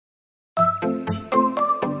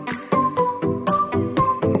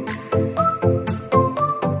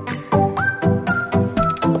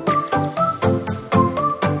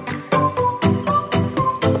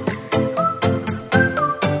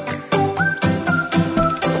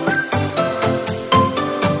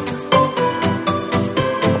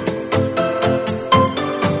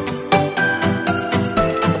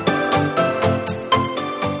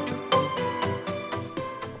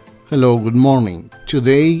Hello, good morning.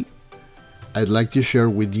 Today, I'd like to share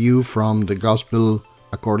with you from the Gospel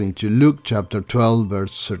according to Luke chapter 12,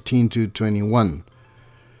 verse 13 to 21.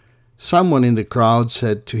 Someone in the crowd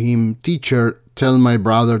said to him, "Teacher, tell my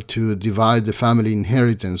brother to divide the family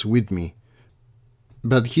inheritance with me."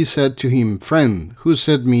 But he said to him, "Friend, who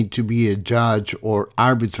set me to be a judge or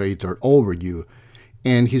arbitrator over you?"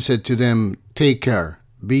 And he said to them, "Take care,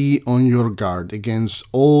 be on your guard against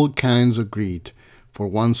all kinds of greed, for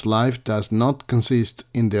one's life does not consist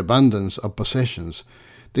in the abundance of possessions."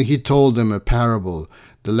 Then he told them a parable.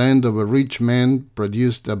 The land of a rich man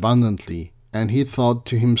produced abundantly, and he thought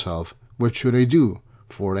to himself, "What should I do?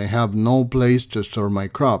 For I have no place to store my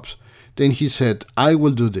crops." Then he said, "I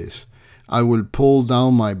will do this. I will pull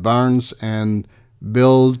down my barns and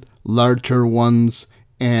build larger ones,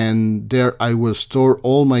 and there I will store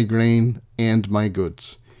all my grain and my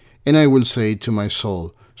goods. And I will say to my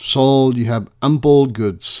soul, Soul, you have ample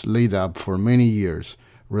goods laid up for many years.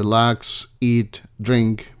 Relax, eat,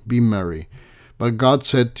 drink, be merry." But God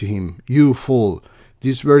said to him, "You fool,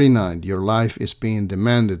 this very night your life is being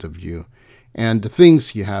demanded of you, and the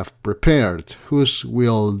things you have prepared, whose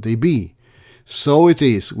will they be? So it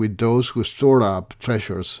is with those who store up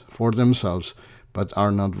treasures for themselves, but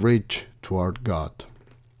are not rich toward God."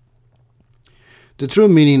 The true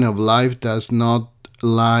meaning of life does not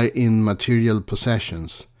lie in material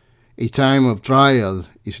possessions. A time of trial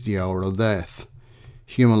is the hour of death.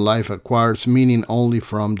 Human life acquires meaning only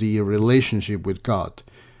from the relationship with God.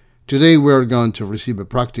 Today we are going to receive a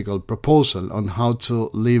practical proposal on how to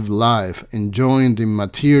live life, enjoying the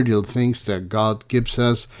material things that God gives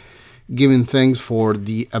us, giving thanks for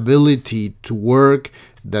the ability to work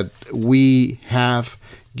that we have,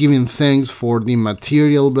 giving thanks for the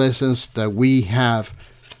material blessings that we have,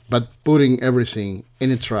 but putting everything in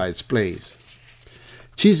its right place.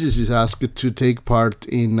 Jesus is asked to take part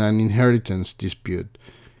in an inheritance dispute.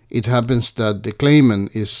 It happens that the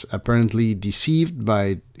claimant is apparently deceived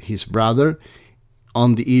by his brother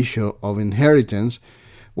on the issue of inheritance.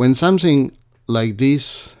 When something like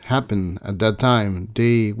this happened at that time,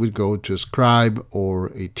 they would go to a scribe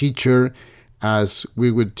or a teacher, as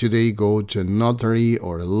we would today go to a notary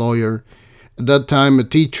or a lawyer. At that time, a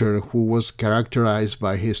teacher who was characterized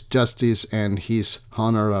by his justice and his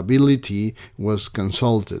honorability was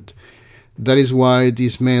consulted. That is why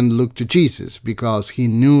this man looked to Jesus, because he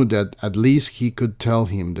knew that at least he could tell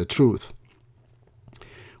him the truth.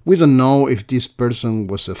 We don't know if this person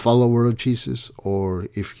was a follower of Jesus or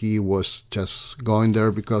if he was just going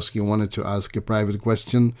there because he wanted to ask a private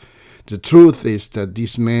question. The truth is that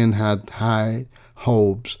this man had high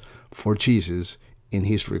hopes for Jesus in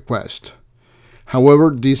his request.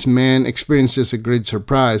 However, this man experiences a great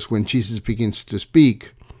surprise when Jesus begins to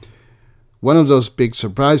speak. One of those big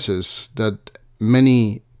surprises that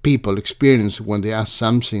many people experience when they ask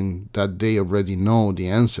something that they already know the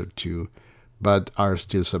answer to, but are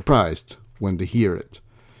still surprised when they hear it.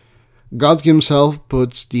 God Himself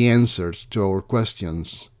puts the answers to our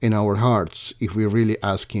questions in our hearts if we really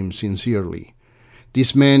ask Him sincerely.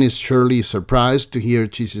 This man is surely surprised to hear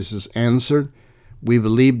Jesus' answer. We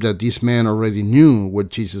believe that this man already knew what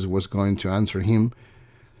Jesus was going to answer him.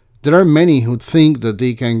 There are many who think that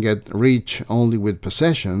they can get rich only with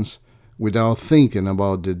possessions without thinking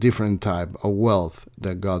about the different type of wealth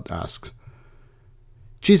that God asks.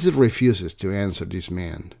 Jesus refuses to answer this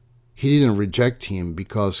man. He didn't reject him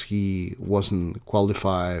because he wasn't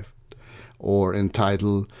qualified or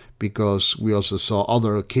entitled, because we also saw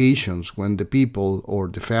other occasions when the people or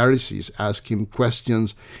the Pharisees asked him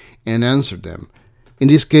questions and answered them. In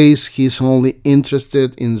this case, he is only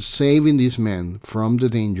interested in saving this man from the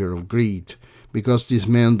danger of greed, because this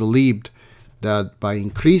man believed that by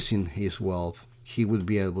increasing his wealth, he would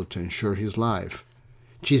be able to ensure his life.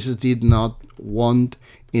 Jesus did not want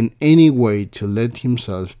in any way to let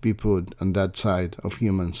himself be put on that side of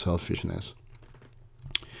human selfishness.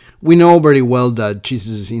 We know very well that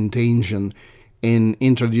Jesus' intention in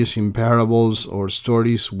introducing parables or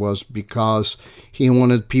stories was because he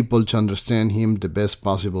wanted people to understand him the best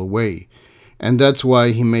possible way. And that's why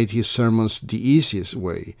he made his sermons the easiest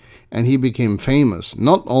way. And he became famous,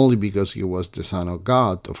 not only because he was the Son of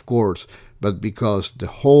God, of course, but because the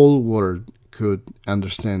whole world could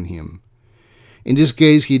understand him. In this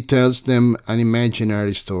case, he tells them an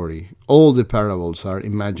imaginary story. All the parables are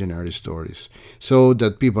imaginary stories, so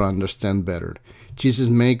that people understand better. Jesus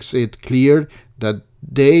makes it clear that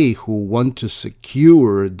they who want to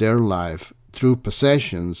secure their life through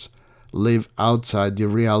possessions live outside the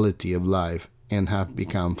reality of life and have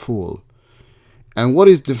become full. And what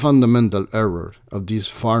is the fundamental error of this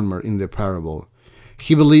farmer in the parable?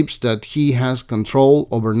 He believes that he has control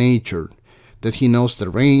over nature, that he knows the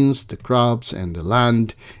rains, the crops, and the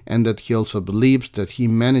land, and that he also believes that he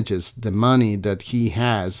manages the money that he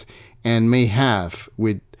has and may have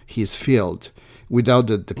with his field without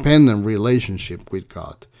a dependent relationship with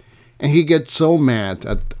God. And he gets so mad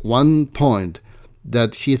at one point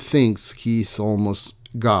that he thinks he's almost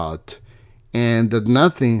God, and that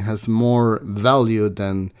nothing has more value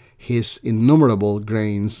than his innumerable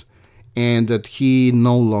grains, and that he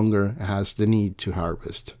no longer has the need to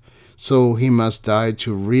harvest. So he must die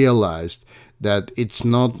to realize that it's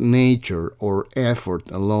not nature or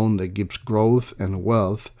effort alone that gives growth and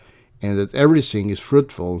wealth, and that everything is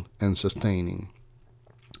fruitful and sustaining.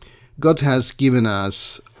 God has given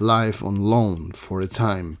us life on loan for a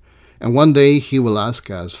time, and one day he will ask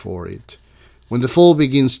us for it. When the fool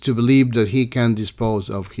begins to believe that he can dispose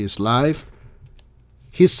of his life,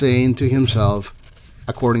 he's saying to himself,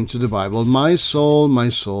 according to the Bible, my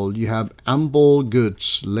soul, you have ample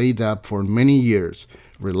goods laid up for many years.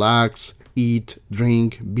 Relax, eat,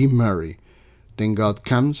 drink, be merry. Then God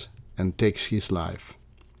comes and takes his life.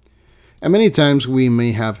 And many times we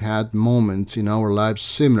may have had moments in our lives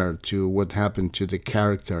similar to what happened to the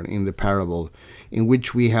character in the parable, in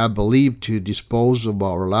which we have believed to dispose of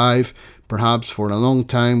our life. Perhaps for a long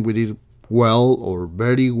time we did well or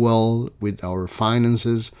very well with our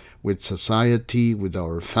finances, with society, with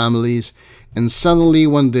our families, and suddenly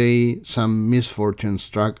one day some misfortune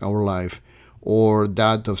struck our life or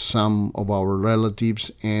that of some of our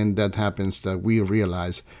relatives, and that happens that we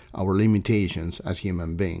realize our limitations as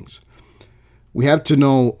human beings. We have to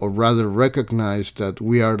know, or rather recognize, that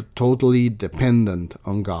we are totally dependent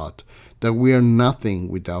on God, that we are nothing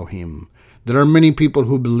without Him. There are many people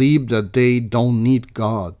who believe that they don't need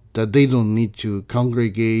God, that they don't need to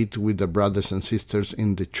congregate with the brothers and sisters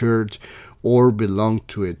in the church or belong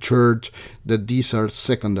to a church, that these are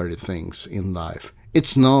secondary things in life.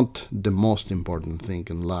 It's not the most important thing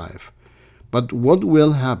in life. But what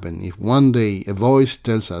will happen if one day a voice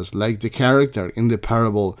tells us, like the character in the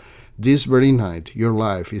parable, this very night your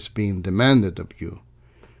life is being demanded of you?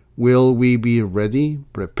 Will we be ready,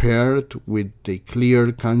 prepared, with a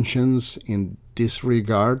clear conscience in this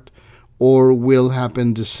regard, or will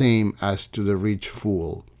happen the same as to the rich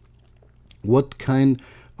fool? What kind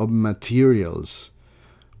of materials,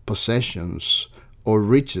 possessions, or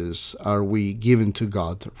riches are we giving to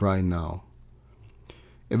God right now?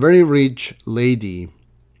 A very rich lady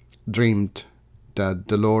dreamed that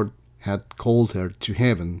the Lord had called her to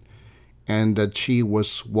heaven and that she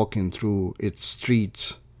was walking through its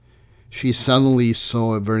streets. She suddenly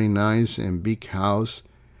saw a very nice and big house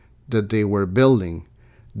that they were building.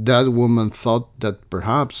 That woman thought that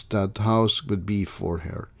perhaps that house would be for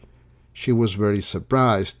her. She was very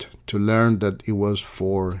surprised to learn that it was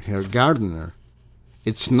for her gardener.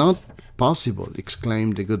 "It's not possible,"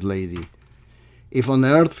 exclaimed the good lady. "If on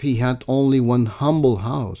earth he had only one humble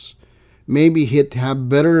house, maybe he'd have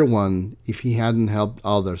better one if he hadn't helped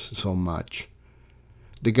others so much."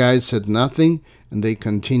 The guide said nothing, and they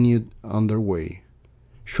continued on their way.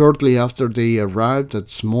 Shortly after they arrived at a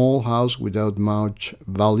small house without much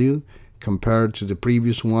value compared to the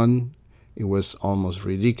previous one. It was almost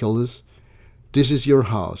ridiculous. "This is your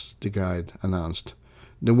house," the guide announced.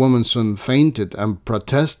 The woman soon fainted and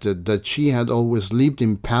protested that she had always lived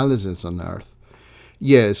in palaces on earth.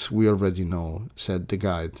 "Yes, we already know," said the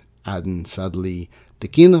guide, adding sadly, "the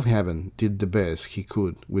King of Heaven did the best he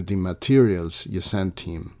could with the materials you sent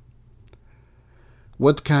him."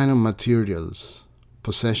 What kind of materials,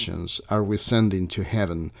 possessions, are we sending to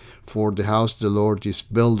heaven for the house the Lord is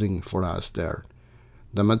building for us there?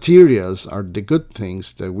 The materials are the good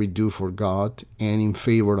things that we do for God and in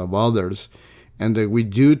favor of others, and that we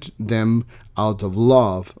do them out of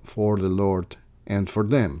love for the Lord and for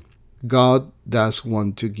them. God does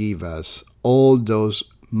want to give us all those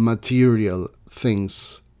material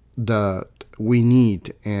things that we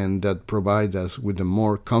need and that provide us with a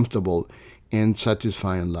more comfortable and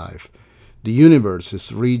satisfying life. The universe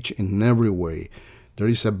is rich in every way. There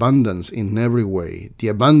is abundance in every way. The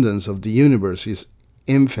abundance of the universe is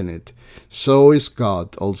infinite. So is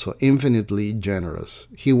God also infinitely generous.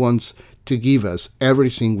 He wants to give us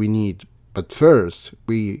everything we need, but first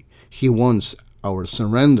He wants our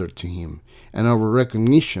surrender to Him and our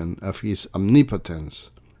recognition of His omnipotence.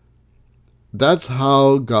 That's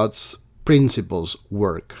how God's principles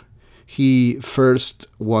work. He first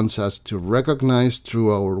wants us to recognize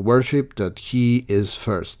through our worship that He is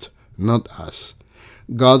first, not us.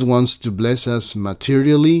 God wants to bless us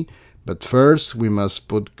materially, but first we must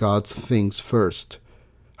put God's things first.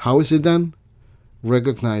 How is it done?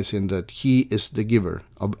 recognizing that He is the giver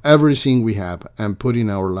of everything we have and putting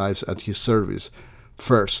our lives at His service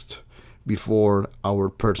first before our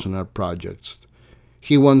personal projects.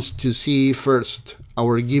 He wants to see first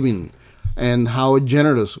our giving and how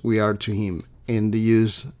generous we are to Him in the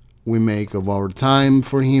use we make of our time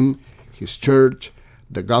for Him, His church,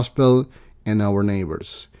 the gospel, and our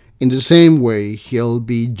neighbors. In the same way, He'll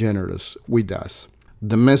be generous with us.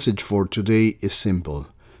 The message for today is simple.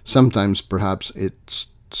 Sometimes perhaps it's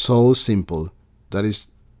so simple that it's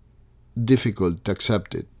difficult to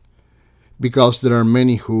accept it, because there are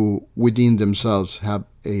many who within themselves have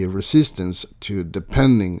a resistance to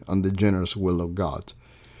depending on the generous will of God.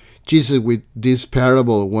 Jesus with this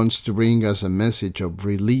parable wants to bring us a message of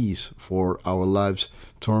release for our lives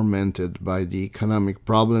tormented by the economic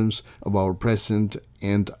problems of our present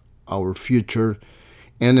and our future,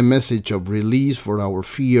 and a message of release for our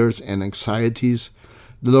fears and anxieties.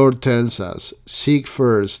 The Lord tells us, seek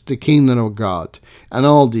first the kingdom of God, and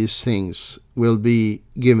all these things will be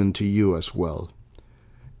given to you as well.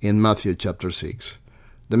 In Matthew chapter 6.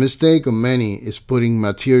 The mistake of many is putting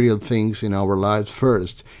material things in our lives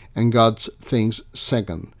first and God's things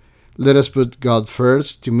second. Let us put God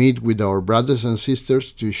first, to meet with our brothers and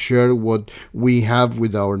sisters, to share what we have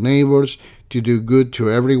with our neighbors, to do good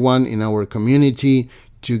to everyone in our community,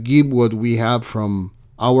 to give what we have from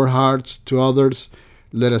our hearts to others.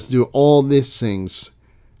 Let us do all these things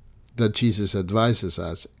that Jesus advises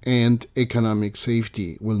us, and economic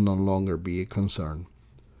safety will no longer be a concern.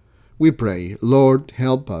 We pray, Lord,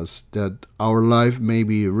 help us that our life may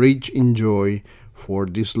be rich in joy for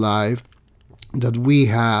this life that we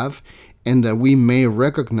have, and that we may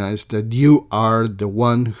recognize that you are the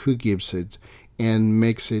one who gives it and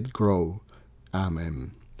makes it grow.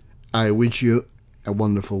 Amen. I wish you a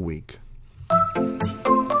wonderful week.